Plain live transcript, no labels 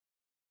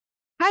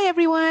Hi,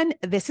 everyone.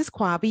 This is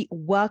Kwavi.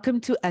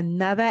 Welcome to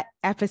another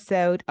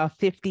episode of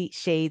 50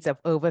 Shades of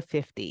Over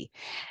 50.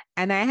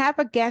 And I have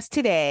a guest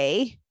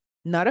today,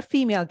 not a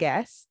female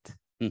guest.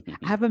 I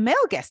have a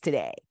male guest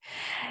today.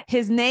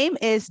 His name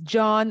is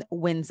John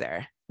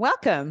Windsor.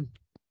 Welcome.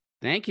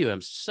 Thank you.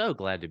 I'm so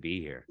glad to be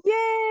here.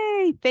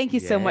 Yay. Thank you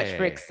so much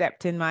for Yay.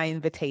 accepting my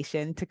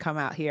invitation to come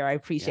out here. I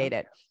appreciate Yeah.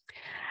 it.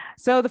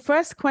 So the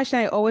first question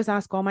I always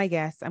ask all my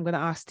guests, I'm going to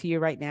ask to you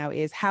right now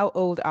is, how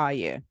old are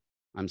you?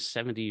 I'm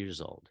 70 years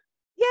old.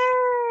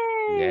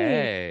 Yay!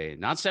 Yay.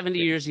 Not 70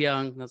 years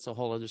young. That's a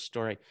whole other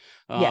story.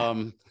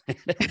 Yeah.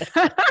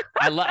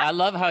 I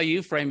love how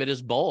you frame it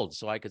as bold.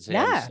 So I could say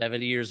I'm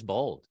 70 years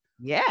bold.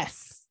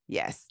 Yes.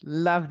 Yes.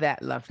 Love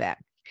that. Love that.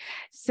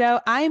 So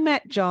I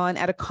met John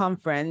at a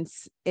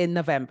conference in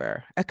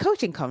November, a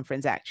coaching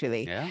conference,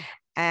 actually. Yeah.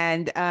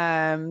 And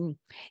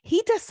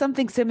he does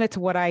something similar to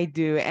what I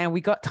do. And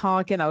we got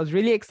talking. I was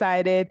really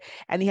excited.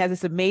 And he has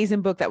this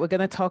amazing book that we're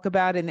going to talk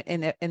about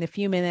in a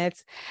few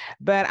minutes.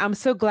 But I'm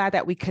so glad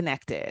that we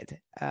connected.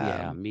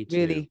 Yeah, me too.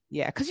 Really.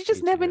 Yeah. Because you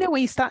just never know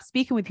when you start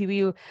speaking with people,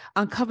 you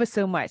uncover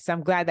so much. So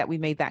I'm glad that we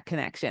made that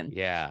connection.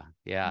 Yeah.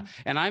 Yeah.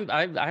 And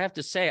I have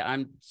to say,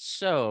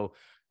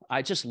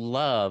 I just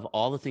love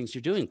all the things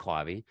you're doing,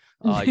 Kwavi,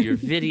 your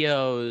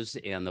videos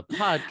and the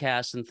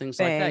podcasts and things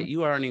like that.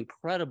 You are an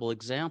incredible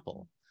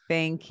example.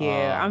 Thank you.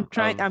 I'm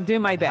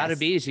doing my best. How to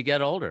be as you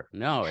get older.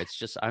 No, it's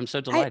just, I'm so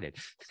delighted.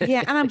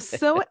 Yeah. And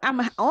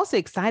I'm also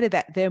excited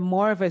that there are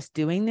more of us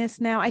doing this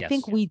now. I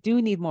think we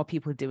do need more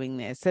people doing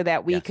this so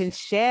that we can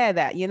share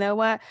that, you know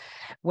what,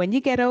 when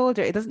you get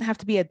older, it doesn't have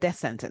to be a death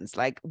sentence.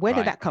 Like, where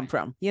did that come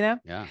from? You know?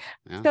 Yeah.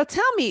 So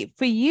tell me,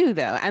 for you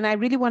though, and I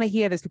really want to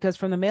hear this because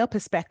from the male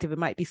perspective, it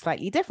might be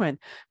slightly different.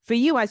 For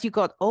you, as you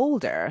got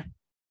older,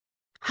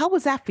 how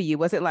was that for you?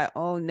 Was it like,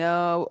 oh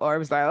no, or it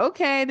was like,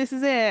 okay, this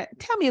is it?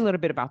 Tell me a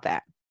little bit about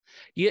that.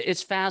 Yeah,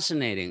 it's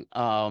fascinating.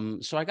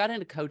 So I got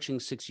into coaching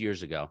 6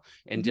 years ago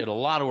and did a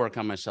lot of work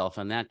on myself,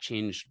 and that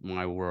changed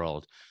my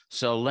world.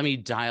 So let me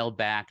dial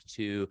back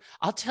to,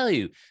 I'll tell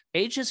you,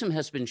 ageism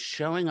has been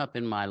showing up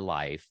in my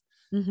life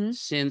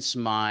since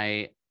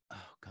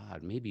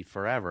maybe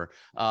forever.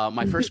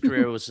 My first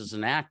career was as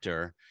an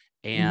actor.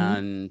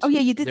 And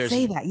you did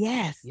say that.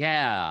 Yes.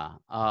 Yeah.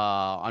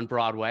 On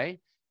Broadway,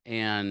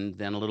 and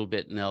then a little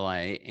bit in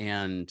LA.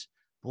 And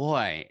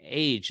boy,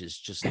 age is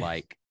just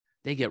like,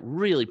 they get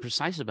really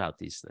precise about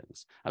these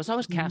things. I was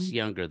always cast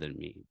younger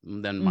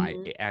than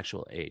my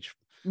actual age.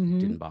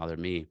 Didn't bother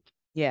me.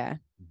 Yeah.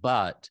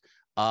 But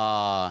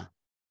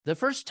the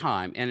first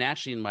time, and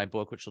actually in my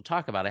book, which we'll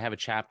talk about, I have a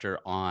chapter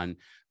on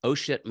oh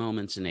shit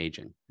moments in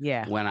aging.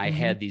 Yeah. When I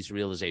had these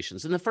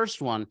realizations. And the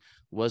first one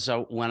was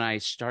when I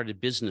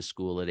started business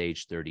school at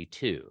age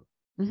 32.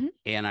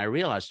 And I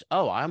realized,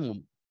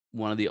 I'm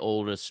one of the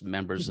oldest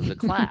members of the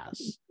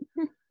class.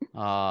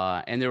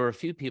 And there were a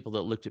few people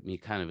that looked at me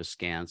kind of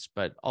askance,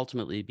 but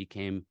ultimately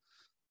became,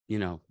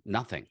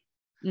 nothing.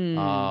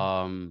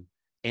 And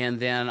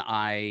then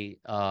I,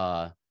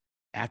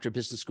 after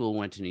business school,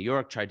 went to New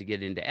York, tried to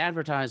get into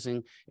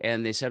advertising.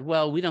 And they said,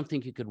 well, we don't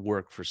think you could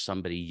work for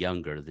somebody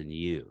younger than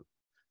you.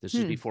 This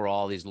is before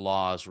all these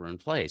laws were in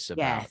place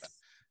about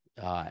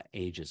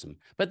ageism.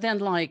 But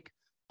then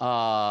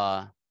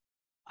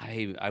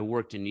I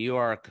worked in New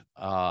York.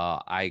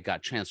 I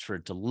got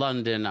transferred to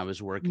London. I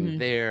was working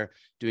there,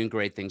 doing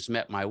great things,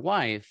 met my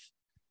wife.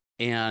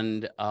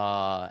 And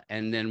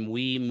then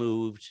we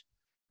moved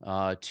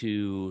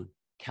to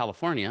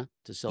California,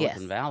 to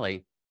Silicon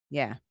Valley.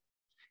 Yeah.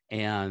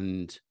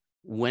 And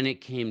when it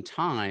came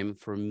time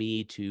for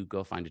me to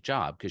go find a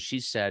job, because she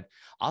said,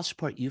 I'll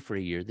support you for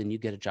a year, then you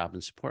get a job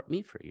and support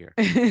me for a year.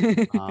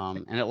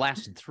 And it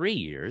lasted 3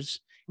 years.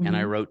 And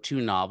I wrote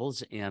 2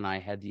 novels, and I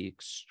had the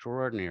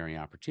extraordinary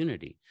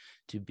opportunity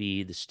to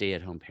be the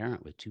stay-at-home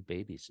parent with 2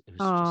 babies. It was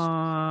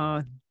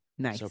just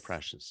nice. So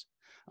precious.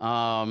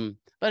 But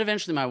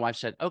eventually my wife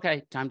said,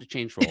 okay, time to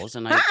change roles.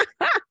 And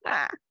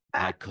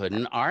I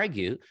couldn't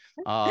argue.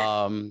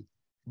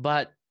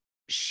 But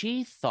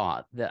she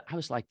thought that I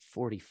was like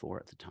 44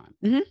 at the time.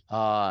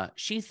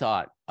 She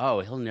thought,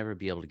 he'll never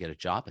be able to get a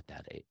job at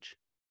that age.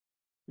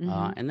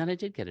 And then I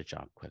did get a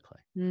job quickly.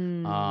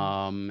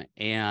 And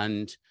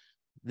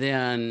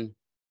then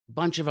a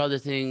bunch of other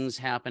things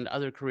happened.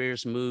 Other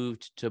careers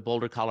moved to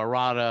Boulder,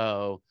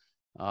 Colorado.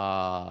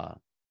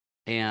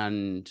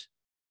 And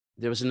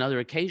there was another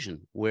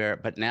occasion where,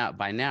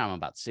 by now I'm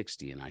about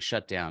 60, and I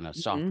shut down a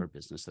software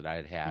business that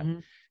I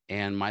had.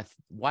 And my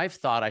wife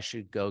thought I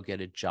should go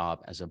get a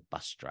job as a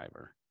bus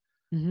driver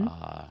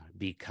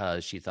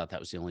because she thought that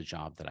was the only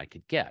job that I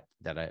could get,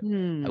 that I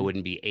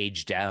wouldn't be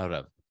aged out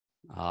of.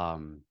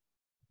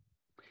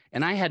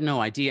 And I had no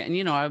idea.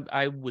 And,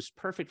 I was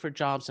perfect for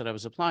jobs that I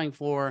was applying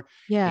for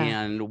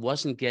and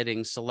wasn't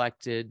getting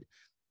selected.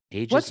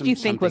 Ageism, what did you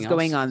think was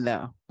going on,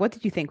 though? What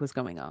did you think was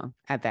going on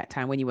at that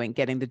time when you weren't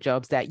getting the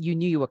jobs that you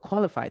knew you were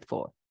qualified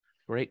for?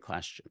 Great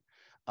question.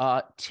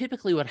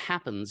 Typically what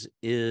happens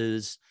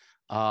is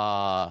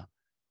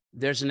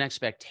there's an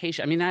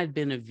expectation. I mean, I had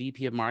been a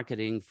VP of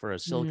marketing for a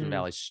Silicon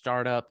Valley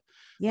startup.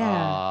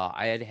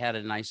 I had had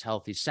a nice,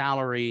 healthy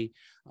salary.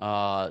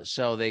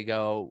 So they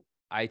go,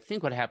 I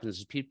think what happens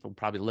is people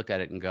probably look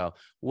at it and go,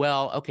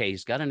 well, okay,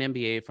 he's got an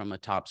MBA from a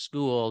top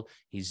school.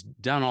 He's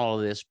done all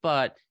of this,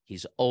 but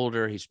he's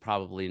older. He's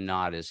probably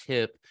not as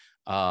hip.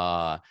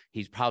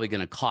 He's probably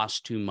going to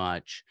cost too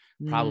much,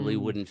 probably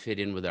wouldn't fit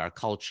in with our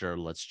culture.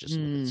 Let's just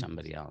look at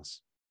somebody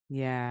else.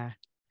 Yeah.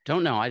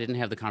 Don't know. I didn't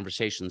have the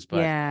conversations,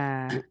 but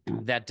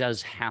that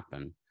does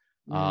happen.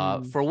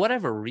 For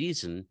whatever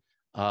reason,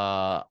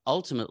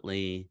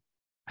 ultimately,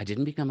 I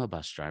didn't become a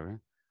bus driver.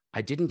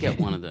 I didn't get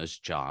one of those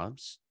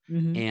jobs.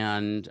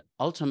 And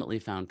ultimately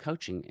found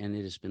coaching, and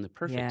it has been the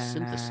perfect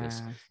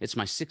synthesis. It's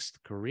my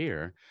 6th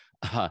career.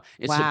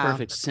 It's the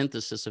perfect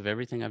synthesis of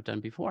everything I've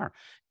done before.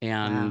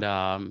 And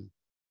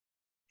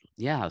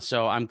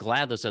so I'm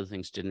glad those other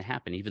things didn't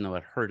happen, even though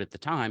it hurt at the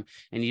time,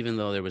 and even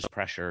though there was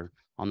pressure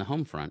on the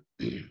home front,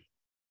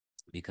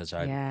 because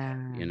I,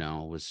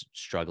 was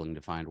struggling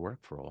to find work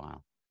for a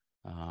while.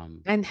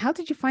 And how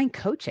did you find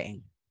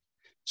coaching?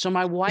 So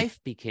my wife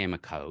became a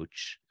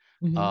coach.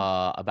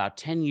 About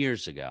 10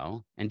 years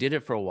ago, and did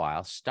it for a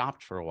while,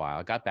 stopped for a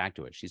while, got back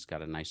to it. She's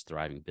got a nice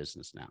thriving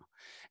business now.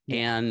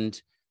 And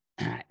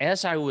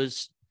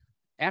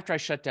after I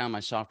shut down my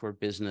software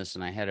business,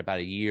 and I had about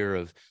a year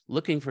of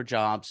looking for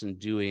jobs and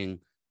doing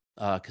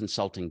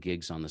consulting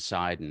gigs on the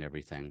side and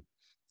everything,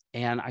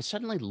 and I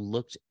suddenly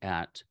looked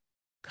at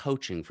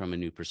coaching from a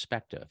new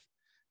perspective.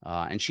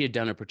 And she had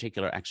done a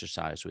particular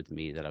exercise with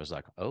me that I was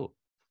like, oh,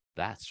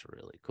 that's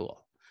really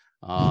cool.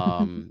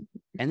 And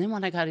then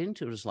when I got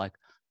into it, it was like,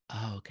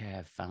 oh, okay,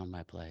 I've found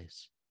my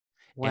place.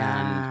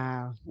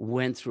 And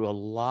went through a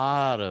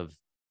lot of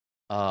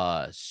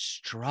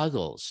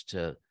struggles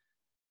to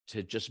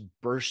just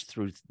burst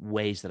through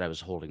ways that I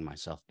was holding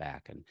myself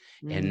back and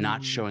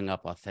not showing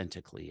up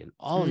authentically and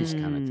all these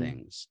kind of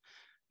things.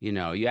 You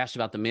know, you asked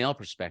about the male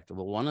perspective.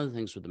 Well, one of the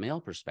things with the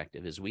male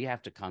perspective is we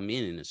have to come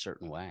in a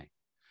certain way.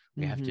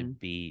 We have to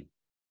be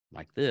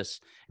like this.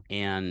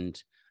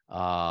 And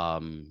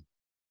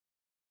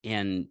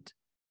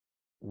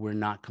we're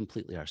not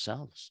completely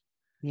ourselves.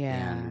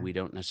 And we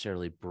don't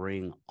necessarily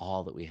bring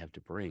all that we have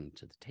to bring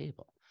to the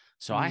table.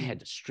 So I had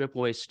to strip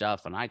away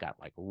stuff, and I got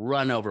like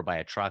run over by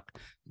a truck,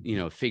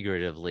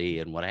 figuratively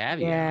and what have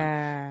you.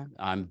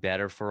 I'm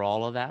better for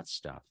all of that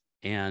stuff.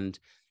 And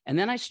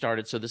then I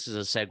started, so this is a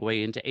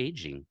segue into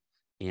aging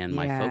and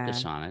my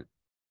focus on it.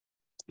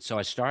 So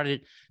I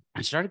started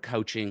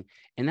coaching,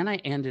 and then I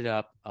ended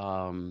up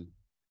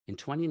in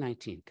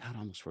 2019, God,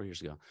 almost 4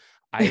 years ago,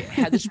 I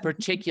had this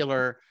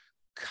particular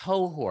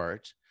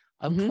cohort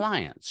of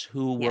clients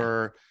who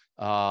were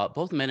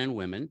both men and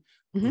women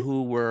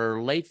who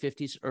were late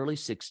 50s, early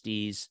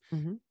 60s,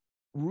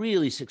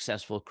 really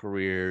successful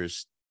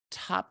careers,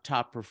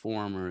 top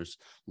performers,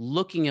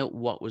 looking at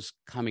what was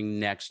coming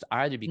next,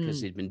 either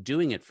because they'd been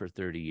doing it for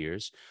 30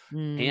 years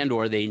and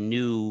or they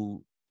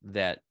knew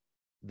that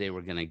they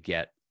were going to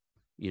get,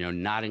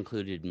 not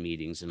included in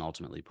meetings and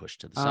ultimately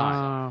pushed to the side.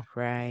 Oh,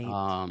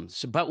 right.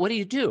 But what do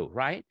you do,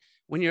 right?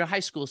 When you're a high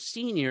school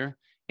senior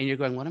and you're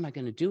going, what am I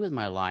going to do with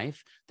my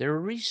life? There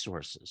are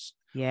resources.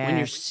 When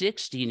you're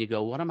 60 and you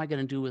go, what am I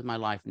going to do with my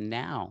life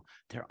now?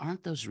 There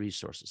aren't those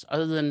resources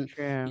other than,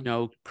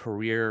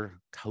 career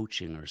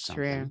coaching or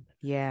something.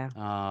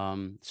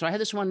 So I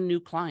had this one new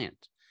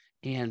client,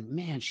 and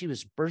man, she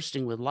was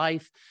bursting with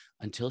life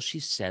until she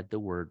said the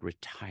word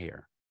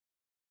retire.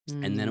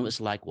 And then it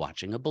was like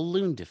watching a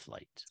balloon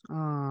deflate.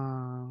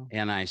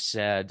 And I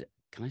said,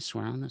 can I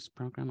swear on this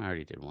program? I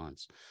already did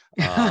once.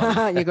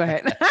 You go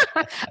ahead.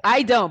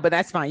 I don't, but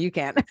that's fine. You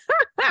can.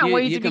 I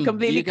want you to be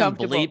completely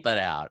comfortable. You can bleep it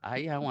out.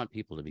 I want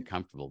people to be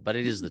comfortable, but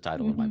it is the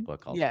title of my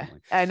book ultimately.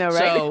 I know,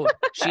 right?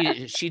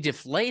 So she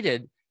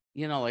deflated,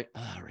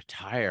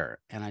 retire.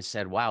 And I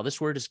said, wow, this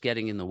word is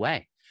getting in the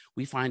way.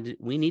 We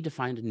need to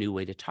find a new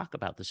way to talk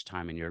about this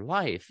time in your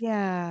life.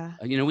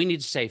 We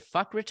need to say,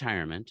 fuck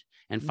retirement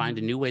and find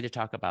a new way to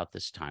talk about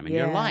this time in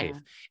your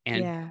life.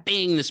 And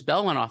bing, this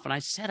bell went off. And I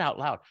said out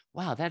loud,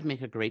 wow, that'd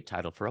make a great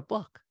title for a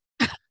book.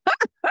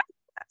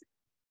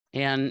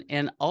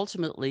 And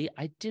ultimately,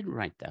 I did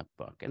write that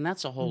book. And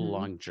that's a whole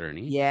long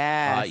journey.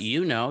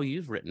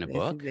 You've written a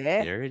book.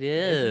 There it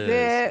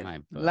is. My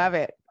book. Love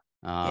it.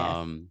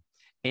 And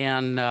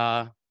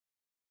the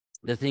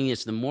thing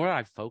is, the more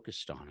I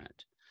focused on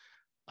it,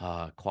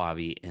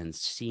 Kwavi, and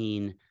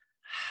seen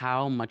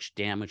how much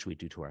damage we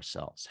do to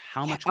ourselves,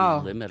 how much we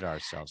limit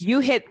ourselves.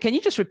 Can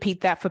you just repeat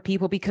that for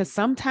people? Because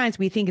sometimes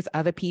we think it's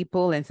other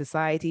people and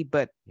society,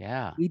 but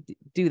we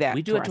do that.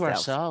 We do it to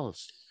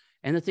ourselves.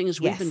 And the thing is,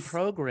 we've been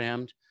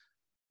programmed,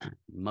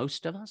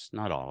 most of us,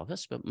 not all of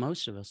us, but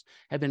most of us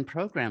have been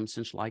programmed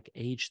since like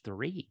age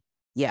 3.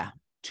 If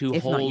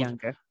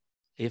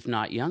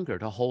not younger,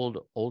 to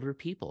hold older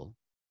people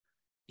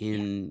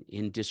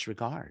in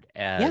disregard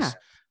as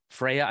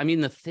Freya. I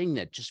mean, the thing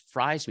that just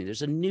fries me,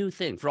 there's a new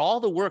thing for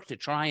all the work to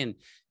try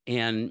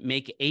and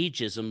make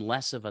ageism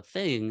less of a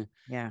thing.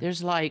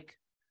 There's like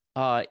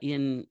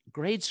in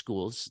grade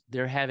schools,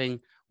 they're having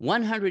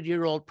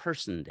 100-year-old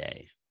person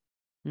day.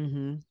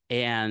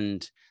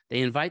 And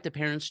they invite the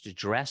parents to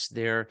dress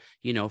their,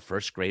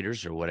 first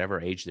graders or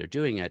whatever age they're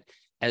doing it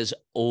as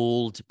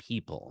old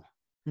people.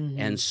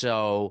 And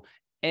so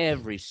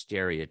every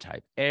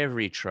stereotype,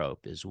 every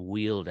trope is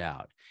wheeled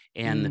out.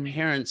 And the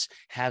parents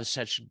have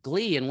such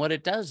glee. And what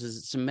it does is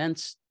it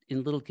cements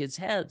in little kids'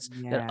 heads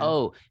that,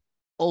 oh,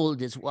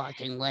 old is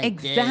walking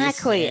like this.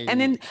 Exactly. And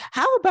then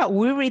how about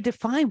we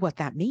redefine what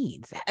that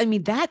means? I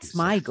mean, that's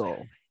my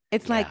goal.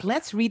 It's like,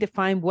 let's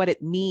redefine what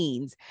it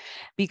means,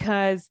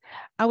 because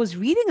I was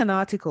reading an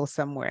article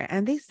somewhere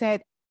and they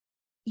said,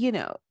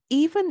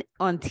 even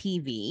on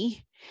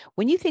TV,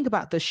 when you think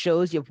about the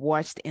shows you've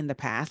watched in the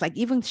past, like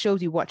even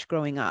shows you watched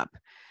growing up,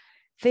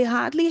 they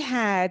hardly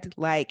had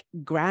like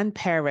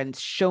grandparents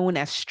shown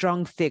as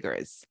strong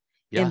figures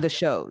in the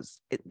shows.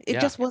 It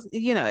just was,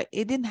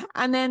 it didn't.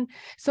 And then,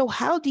 so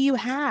how do you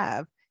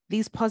have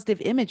these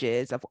positive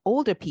images of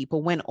older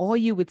people when all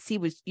you would see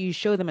was you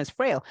show them as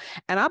frail?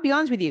 And I'll be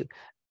honest with you,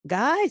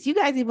 guys, you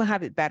guys even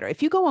have it better.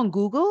 If you go on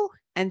Google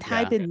and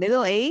type in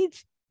middle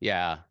age,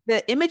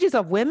 the images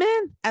of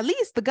women, at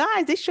least the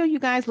guys, they show you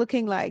guys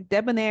looking like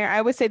debonair.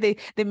 I would say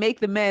they make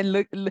the men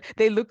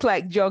look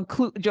like George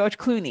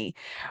Clooney,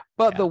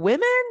 but the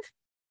women,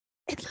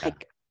 it's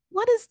like,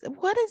 what is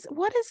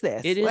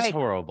this? It is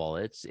horrible.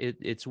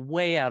 It's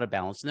way out of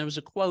balance. And there was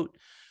a quote,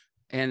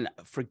 and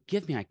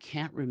forgive me, I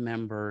can't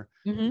remember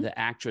the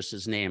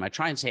actress's name. I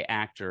try and say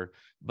actor,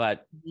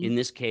 but in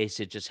this case,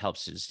 it just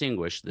helps to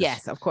distinguish this.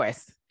 Yes, of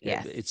course.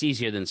 Yes. It's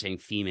easier than saying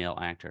female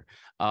actor.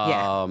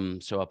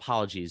 So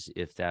apologies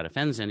if that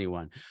offends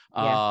anyone.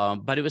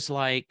 But it was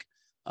like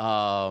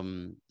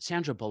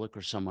Sandra Bullock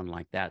or someone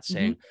like that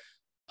saying,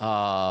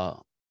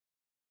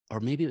 or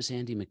maybe it was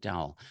Andy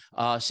McDowell,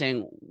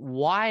 saying,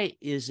 why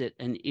is it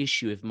an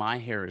issue if my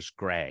hair is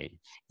gray?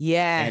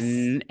 Yes.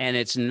 And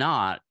it's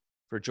not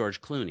for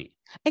George Clooney.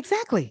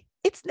 Exactly.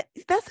 That's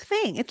the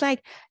thing. It's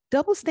like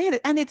double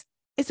standard. And it's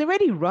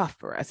already rough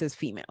for us as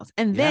females.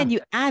 And then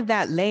you add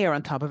that layer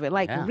on top of it.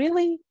 Like,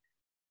 really?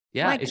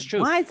 Yeah, like, it's true.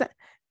 Why is that?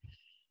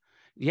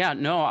 Yeah,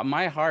 no,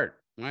 my heart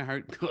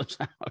goes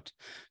out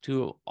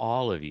to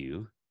all of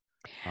you.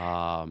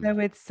 So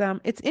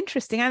it's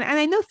interesting. And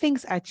I know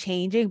things are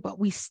changing, but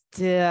we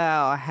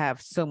still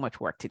have so much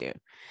work to do.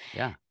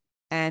 Yeah.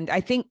 And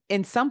I think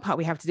in some part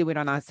we have to do it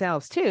on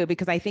ourselves too,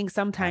 because I think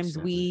sometimes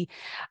we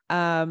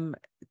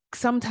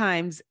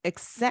sometimes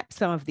accept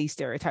some of these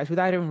stereotypes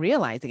without even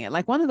realizing it.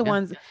 Like one of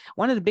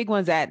the big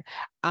ones that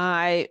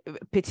I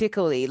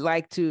particularly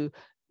like to,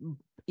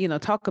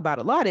 talk about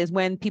a lot is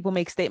when people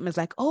make statements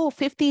like, oh,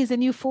 50 is a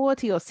new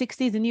 40 or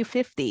 60 is a new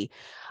 50.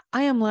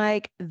 I am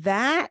like,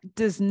 that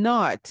is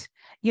not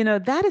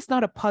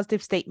a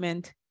positive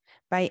statement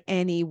by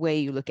any way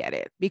you look at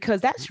it,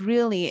 because that's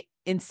really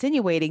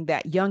insinuating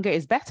that younger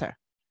is better.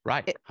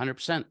 Right.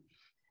 100%.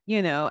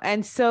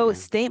 And so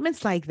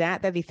statements like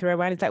that they throw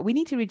around, it's like, we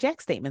need to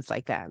reject statements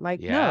like that.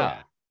 Like, no.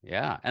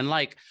 Yeah. And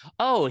like,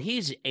 oh,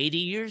 he's 80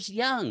 years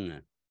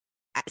young.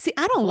 See,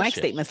 I don't like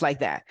statements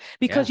like that,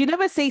 because you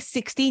never say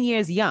 16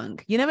 years young.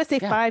 You never say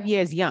 5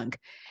 years young.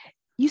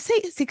 You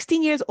say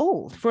 16 years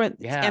old and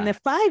then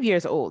 5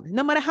 years old,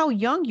 no matter how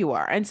young you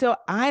are. And so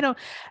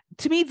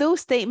to me,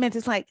 those statements,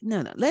 it's like,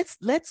 no,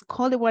 let's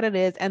call it what it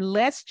is. And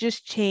let's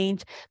just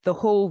change the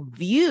whole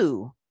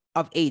view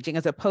of aging,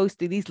 as opposed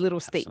to these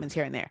little statements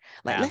here and there.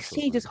 Like, let's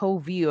change this whole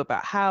view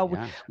about how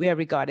we are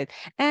regarded.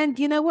 And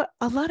you know what?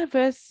 A lot of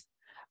us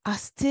are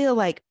still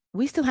like,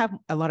 we still have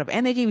a lot of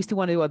energy. We still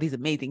want to do all these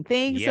amazing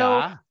things.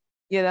 Yeah.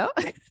 So,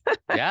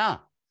 yeah.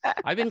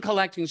 I've been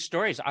collecting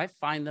stories. I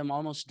find them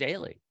almost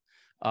daily.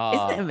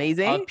 Isn't it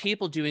amazing? Of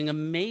people doing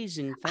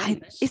amazing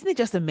things. Isn't it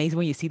just amazing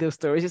when you see those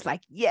stories? It's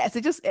like, yes,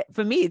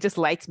 for me, it just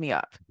lights me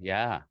up.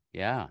 Yeah.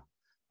 In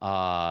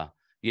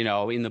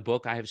the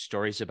book, I have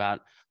stories about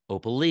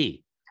Opal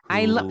Lee.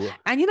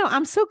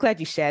 I'm so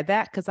glad you shared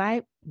that, because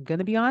I'm going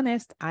to be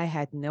honest, I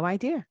had no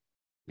idea.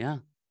 Yeah.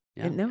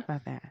 Didn't know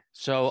about that.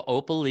 So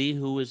Opal Lee,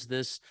 who was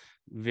this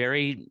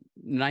very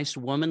nice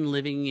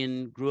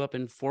woman grew up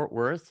in Fort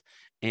Worth,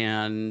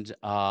 and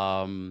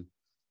I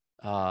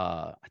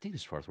think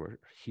it's Fort Worth,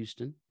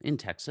 Houston, in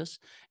Texas,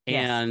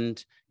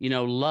 and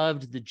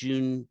loved the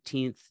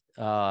Juneteenth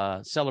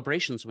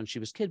celebrations when she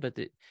was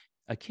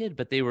a kid,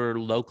 but they were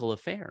local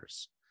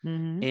affairs.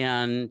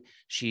 And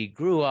she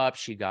grew up,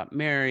 she got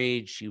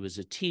married, she was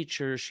a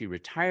teacher, she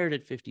retired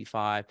at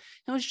 55.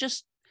 It was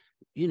just,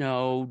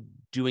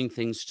 doing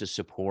things to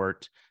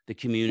support the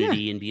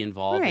community and be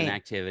involved in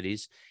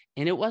activities.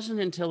 And it wasn't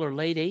until her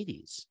late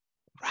 80s,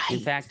 in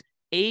fact,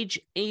 age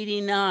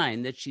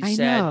 89, that she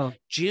said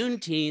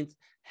Juneteenth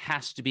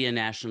has to be a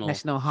national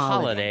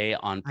holiday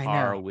on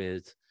par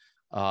with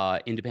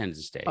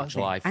Independence Day,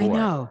 July 4th. I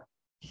know.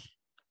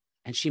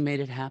 And she made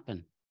it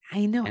happen.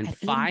 I know. And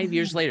 5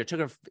 years later, it took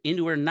her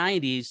into her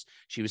 90s.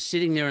 She was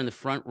sitting there in the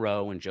front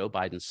row when Joe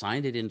Biden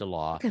signed it into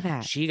law. Look at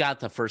that. She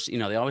got the first,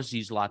 they always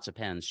use lots of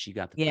pens. She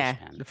got the first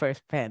pen. The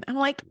first pen. I'm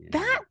like,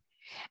 that.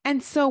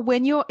 And so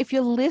if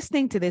you're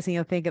listening to this and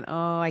you're thinking,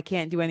 oh, I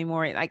can't do any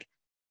more, like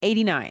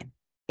 89,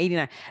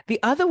 89. The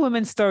other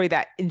woman's story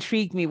that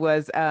intrigued me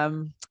was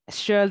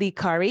Shirley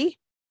Curry.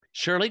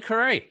 Shirley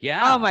Curry.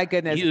 Yeah. Oh my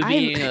goodness. You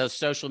being a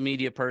social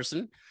media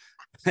person.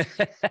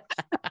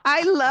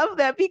 I love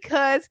that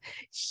because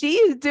she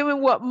is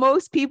doing what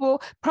most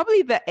people,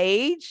 probably the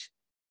age,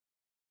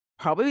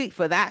 probably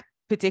for that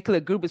particular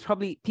group is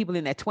probably people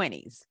in their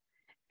 20s.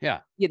 Yeah.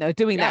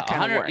 Doing that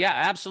kind of work. Yeah,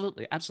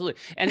 absolutely.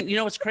 Absolutely. And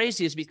what's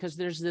crazy is because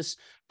there's this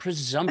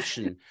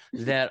presumption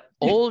that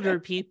older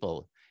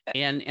people,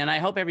 and I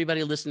hope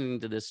everybody listening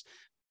to this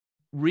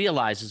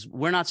realizes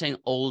we're not saying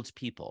old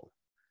people.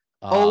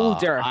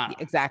 Older.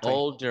 Exactly.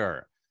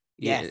 Older.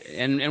 Yes.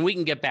 Yeah, and we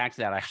can get back to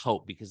that, I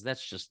hope, because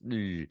that's just,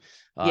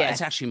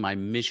 it's actually my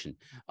mission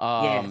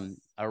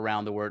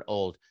around the word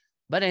old.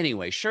 But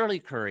anyway, Shirley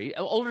Curry,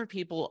 older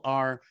people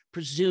are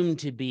presumed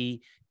to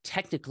be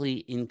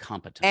technically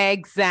incompetent.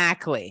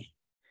 Exactly.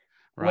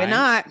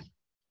 Right?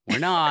 We're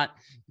not.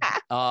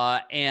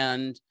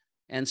 And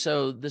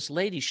so this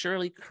lady,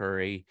 Shirley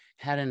Curry,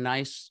 had a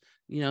nice,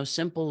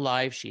 simple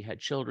life. She had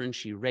children.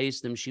 She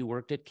raised them. She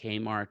worked at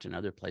Kmart and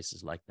other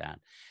places like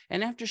that.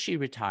 And after she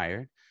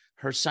retired,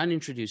 her son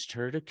introduced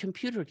her to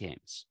computer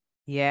games.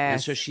 Yes.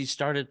 And so she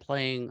started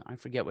playing, I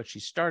forget what she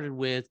started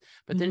with,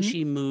 but then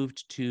she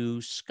moved to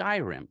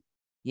Skyrim.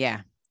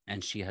 Yeah.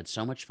 And she had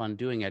so much fun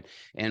doing it.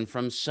 And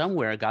from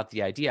somewhere got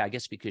the idea, I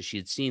guess because she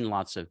had seen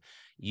lots of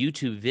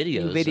YouTube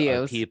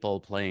videos of people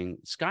playing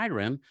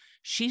Skyrim,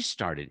 she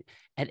started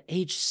at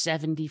age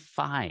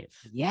 75.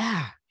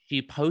 Yeah.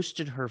 She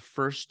posted her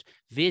first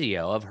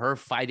video of her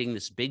fighting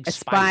this big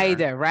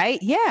spider, right?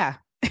 Yeah.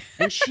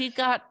 And she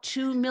got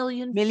 2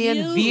 million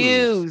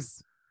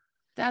views.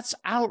 That's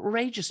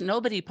outrageous.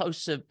 Nobody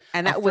posts a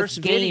that was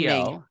first gaming.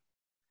 video.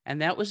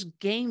 And that was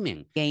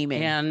gaming.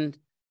 And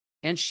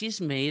she's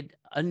made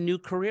a new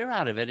career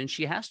out of it. And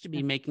she has to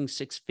be making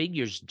six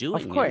figures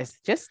doing it. Of course,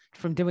 just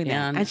from doing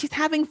that. And she's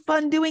having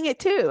fun doing it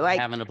too. Like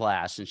having a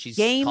blast. And she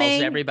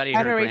calls everybody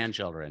her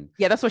grandchildren.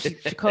 Yeah, that's what she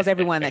calls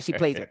everyone that she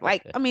plays with.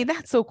 Like, I mean,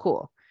 that's so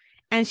cool.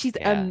 And she's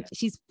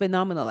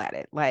phenomenal at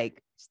it.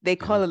 Like they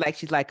call her like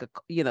she's like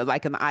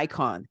like an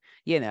icon,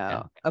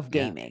 of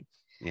gaming.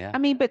 Yeah. I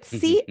mean, but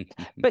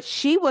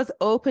she was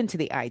open to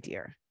the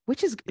idea,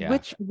 which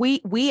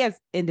we as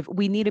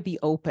we need to be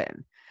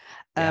open.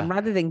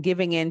 Rather than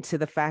giving in to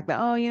the fact that,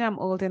 I'm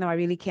old and I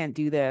really can't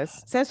do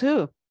this. Says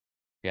who?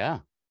 Yeah.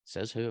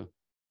 Says who?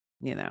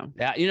 Yeah.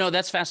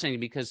 That's fascinating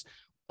because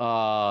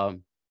my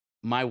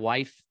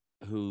wife,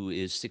 who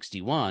is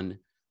 61,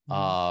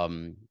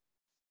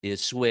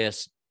 is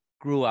Swiss,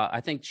 grew up.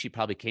 I think she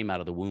probably came out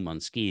of the womb on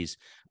skis,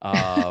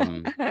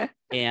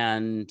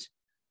 and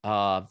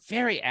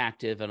very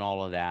active and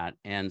all of that.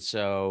 And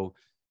so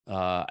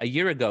a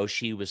year ago,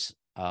 she was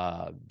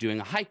doing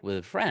a hike with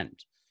a friend,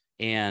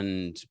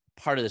 and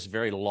part of this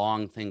very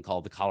long thing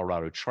called the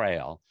Colorado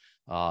Trail.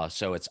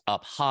 So it's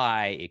up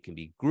high, it can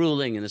be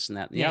grueling and this and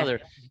that and the other.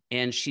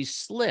 And she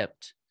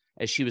slipped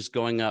as she was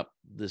going up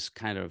this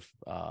kind of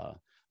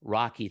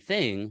rocky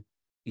thing,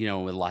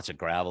 with lots of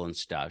gravel and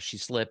stuff. She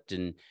slipped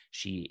and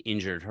she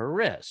injured her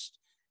wrist.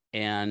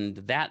 And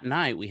that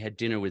night we had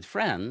dinner with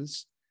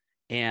friends,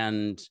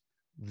 and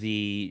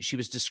she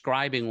was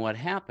describing what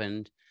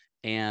happened.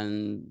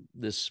 And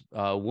this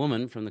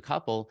woman from the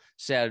couple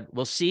said,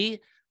 well, see,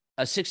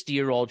 a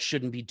 60-year-old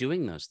shouldn't be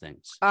doing those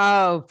things.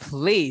 Oh,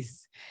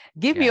 please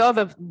give me all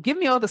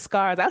the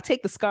scars. I'll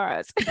take the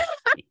scars.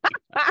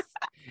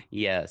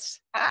 Yes.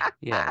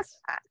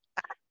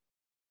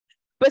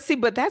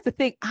 But that's the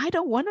thing. I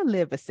don't want to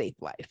live a safe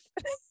life.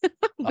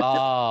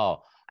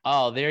 Oh,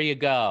 there you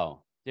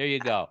go.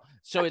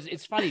 So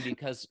it's funny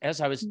because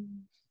as I was,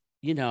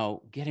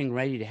 getting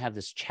ready to have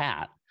this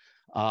chat,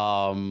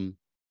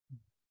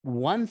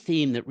 one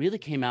theme that really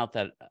came out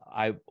that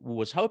I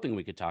was hoping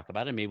we could talk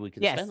about, and maybe we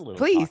can spend a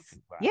little time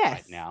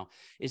right now,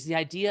 is the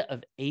idea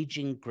of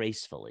aging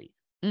gracefully.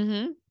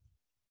 Mm-hmm.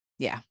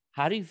 Yeah.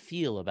 How do you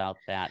feel about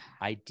that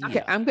idea?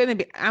 Okay, I'm gonna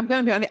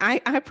be honest.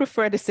 I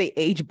prefer to say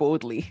age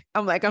boldly.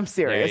 I'm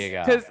serious. There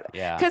you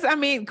go. Because I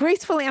mean,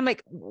 gracefully, I'm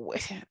like,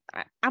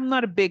 I'm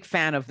not a big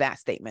fan of that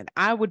statement.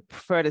 I would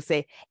prefer to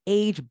say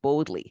age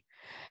boldly.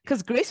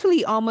 Because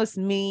gracefully almost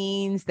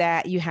means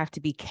that you have to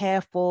be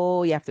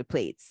careful, you have to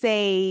play it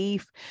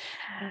safe.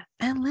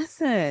 And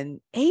listen,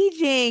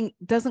 aging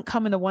doesn't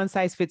come in a one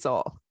size fits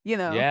all,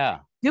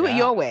 Do it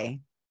your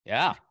way.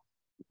 Yeah,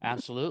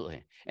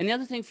 absolutely. And the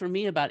other thing for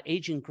me about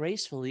aging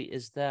gracefully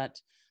is that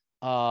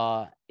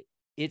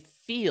it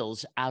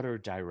feels outer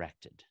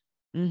directed.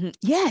 Mm-hmm.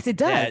 Yes, it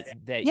does.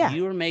 That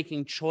you are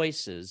making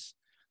choices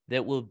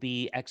that will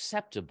be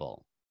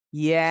acceptable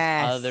to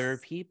other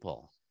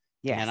people.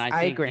 Yes, and I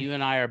think you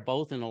and I are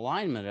both in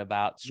alignment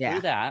about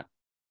screw that.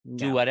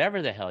 Do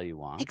whatever the hell you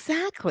want.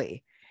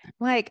 Exactly.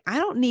 Like, I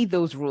don't need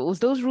those rules.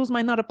 Those rules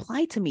might not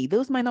apply to me.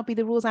 Those might not be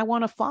the rules I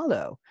want to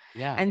follow.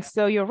 Yeah. And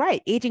so you're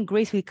right. Aging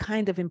gracefully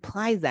kind of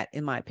implies that,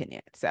 in my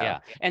opinion. So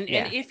And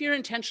if you're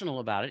intentional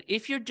about it,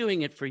 if you're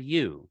doing it for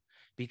you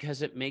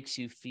because it makes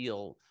you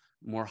feel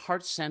more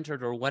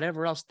heart-centered or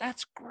whatever else,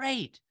 that's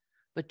great.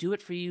 but do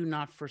it for you,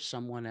 not for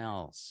someone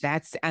else.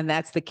 That's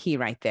the key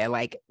right there.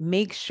 Like,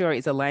 make sure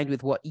it's aligned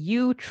with what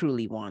you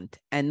truly want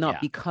and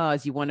not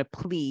because you want to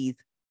please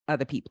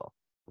other people.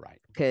 Right.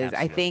 Because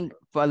I think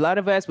for a lot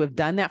of us, we've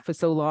done that for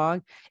so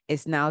long.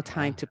 It's now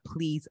time to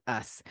please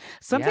us.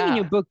 Something in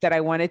your book that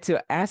I wanted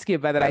to ask you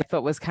about that I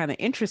thought was kind of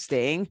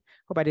interesting,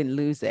 hope I didn't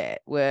lose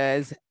it,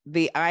 was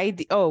the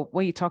idea. Oh,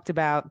 when you talked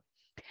about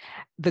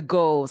the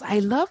goals. I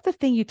love the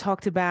thing you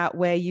talked about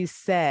where you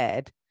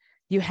said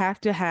you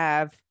have to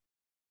have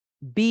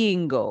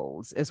being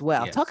goals as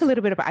well. Yes. Talk a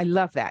little bit about, I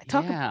love that.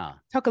 Talk a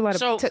little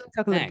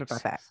bit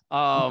about that.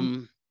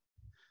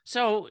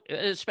 So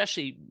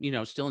especially,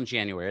 still in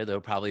January,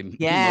 though probably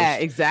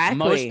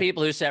most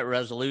people who set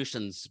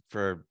resolutions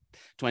for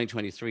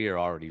 2023 are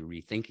already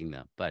rethinking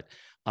them. But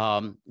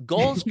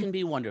goals can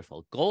be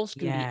wonderful. Goals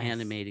can be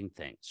animating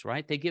things,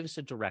 right? They give us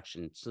a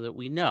direction so that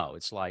we know.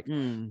 It's like,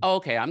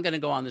 okay, I'm going to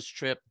go on this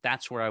trip.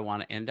 That's where I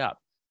want to end up.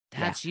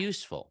 That's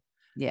useful.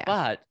 Yeah.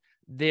 But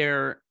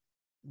there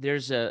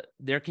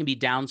can be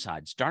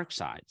downsides, dark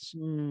sides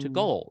to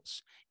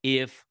goals.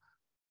 If,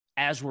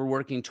 as we're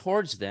working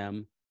towards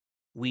them,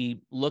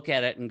 we look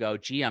at it and go,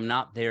 gee, I'm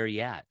not there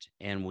yet.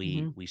 And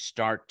we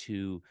start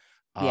to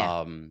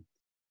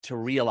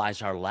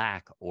realize our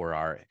lack or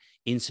our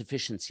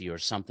insufficiency or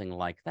something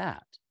like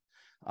that.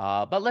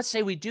 But let's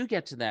say we do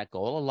get to that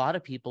goal. A lot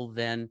of people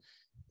then,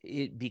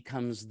 it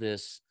becomes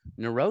this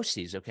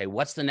neuroses. Okay,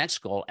 what's the next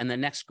goal and the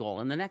next goal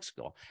and the next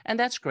goal? And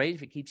that's great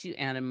if it keeps you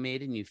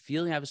animated and you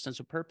feel you have a sense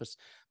of purpose,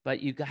 but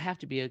you have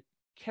to be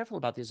careful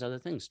about these other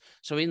things.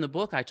 So in the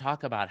book, I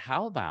talk about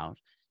how about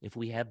if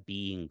we have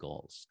being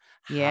goals?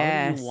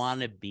 How do you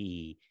want to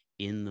be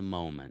in the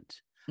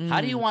moment?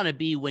 How do you want to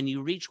be when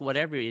you reach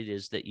whatever it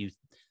is that you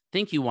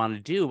think you want to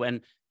do?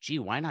 And gee,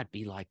 why not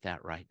be like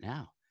that right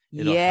now?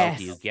 It'll help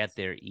you get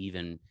there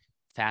even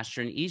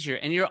faster and easier.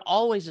 And you're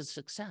always a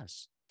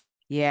success.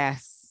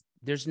 Yes.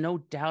 There's no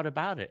doubt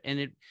about it.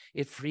 And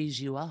it frees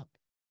you up.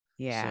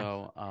 Yeah.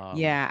 So,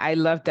 I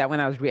loved that when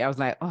I was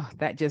like, oh,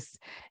 that just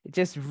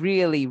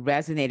really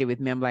resonated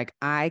with me. I'm like,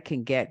 I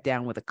can get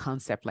down with a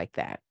concept like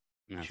that.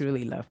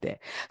 Truly loved it.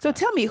 So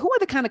tell me, who are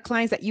the kind of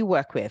clients that you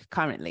work with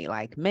currently?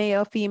 Like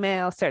male,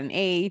 female, certain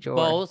age, or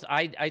both?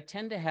 I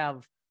tend to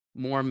have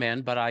more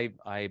men, but I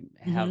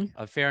have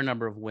a fair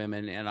number of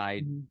women, and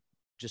I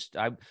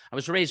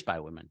was raised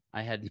by women.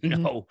 I had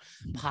no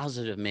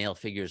positive male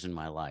figures in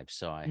my life,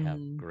 so I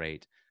have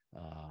great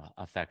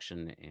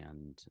affection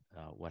and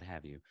what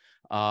have you.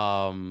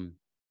 But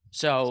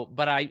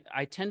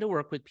I tend to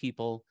work with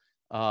people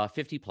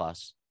 50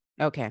 plus,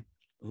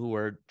 who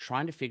are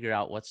trying to figure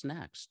out what's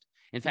next.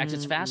 In fact,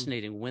 it's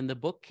fascinating. When the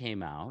book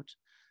came out,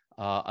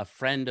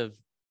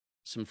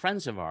 some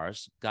friends of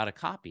ours got a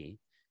copy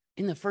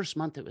in the first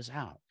month it was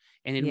out.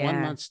 And in 1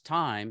 month's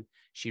time,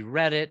 she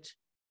read it.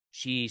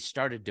 She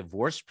started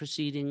divorce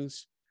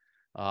proceedings,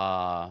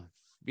 from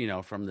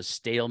the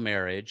stale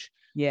marriage,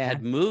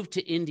 had moved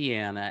to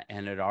Indiana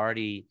and had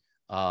already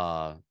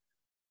bought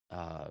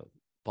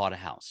a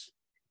house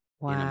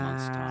in a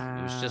month's time.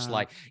 It was just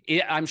like,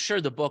 I'm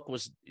sure the book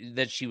was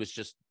that she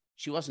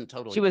wasn't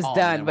totally. She was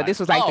done, but this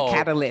was like the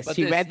catalyst.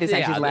 She read this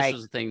and she's like, this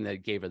was the thing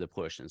that gave her the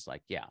push. And it's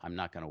like, I'm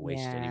not going to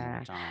waste any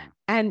more time.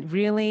 And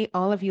really,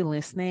 all of you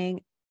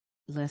listening,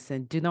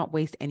 listen, do not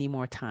waste any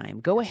more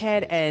time. Go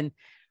ahead and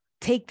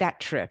take that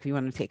trip. You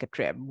want to take a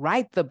trip,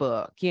 write the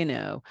book,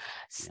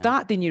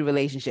 start the new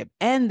relationship,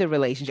 end the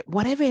relationship,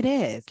 whatever it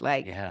is.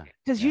 Like,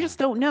 because you just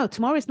don't know.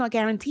 Tomorrow is not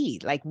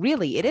guaranteed. Like,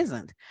 really, it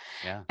isn't.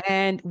 Yeah.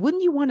 And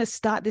wouldn't you want to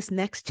start this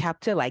next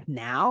chapter like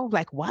now?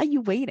 Like, why are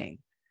you waiting?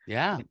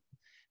 Yeah.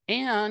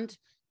 And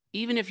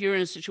even if you're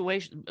in a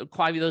situation,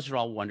 Kwavi, those are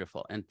all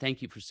wonderful. And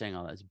thank you for saying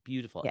all that. It's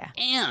beautiful. Yeah.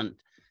 And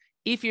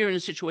if you're in a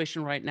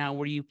situation right now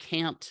where you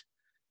can't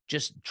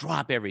just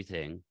drop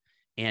everything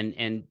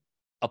and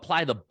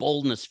apply the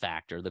boldness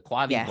factor, the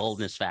Kwavi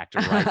boldness factor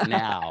right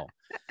now,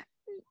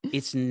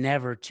 it's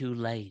never too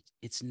late.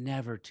 It's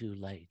never too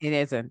late. It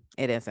isn't.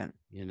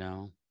 You're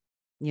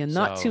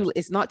not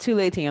it's not too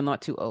late and you're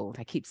not too old.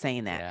 I keep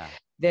saying that. Yeah.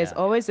 There's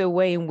always a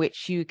way in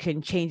which you can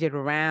change it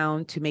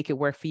around to make it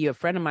work for you. A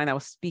friend of mine, I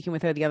was speaking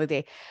with her the other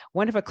day,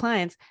 one of her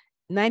clients,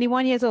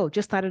 91 years old,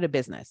 just started a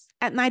business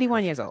at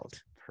 91 years old.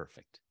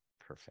 Perfect.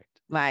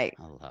 Like,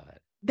 I love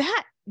it.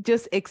 That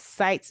just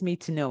excites me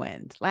to no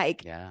end.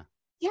 Like,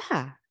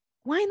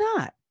 why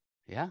not?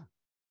 Yeah.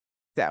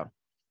 So,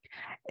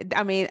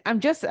 I mean,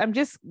 I'm just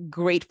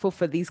grateful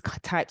for these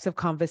types of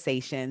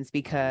conversations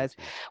because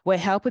we're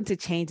helping to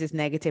change this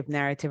negative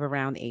narrative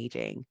around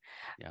aging.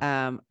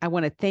 Yeah. I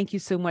want to thank you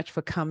so much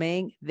for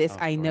coming. This,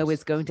 I know,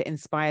 is going to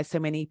inspire so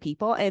many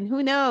people, and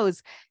who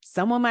knows,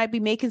 someone might be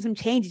making some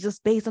changes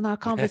just based on our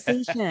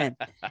conversation.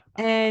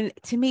 And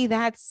to me,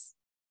 that's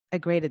a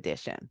great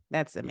addition.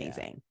 That's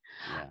amazing.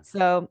 Yeah.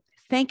 So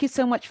thank you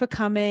so much for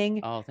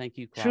coming. Oh, thank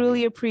you, Kwavi.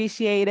 Truly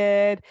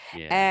appreciated.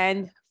 Yeah.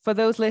 And for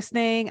those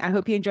listening, I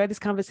hope you enjoyed this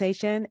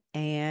conversation,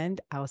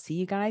 and I'll see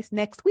you guys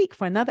next week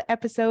for another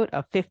episode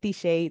of 50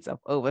 Shades of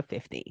Over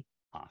 50.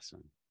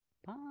 Awesome.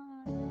 Bye.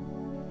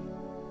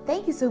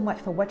 Thank you so much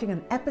for watching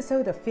an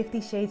episode of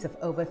 50 Shades of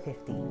Over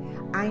 50.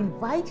 I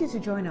invite you to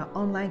join our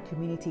online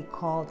community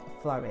called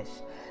Flourish,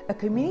 a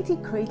community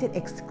created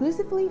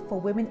exclusively for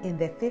women in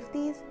their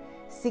 50s,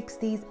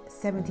 60s,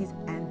 70s,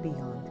 and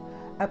beyond.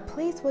 A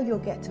place where you'll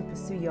get to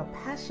pursue your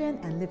passion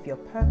and live your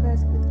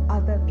purpose with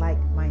other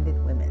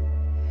like-minded women.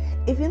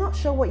 If you're not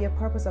sure what your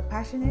purpose or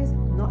passion is,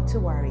 not to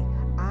worry.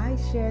 I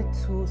share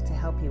tools to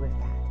help you with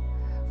that.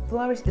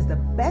 Flourish is the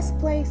best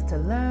place to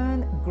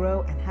learn,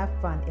 grow, and have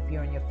fun if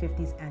you're in your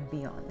 50s and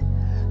beyond.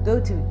 Go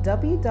to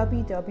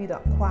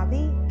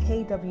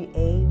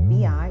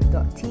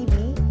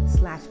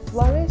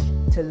www.kwavi.tv/flourish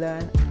to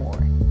learn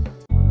more.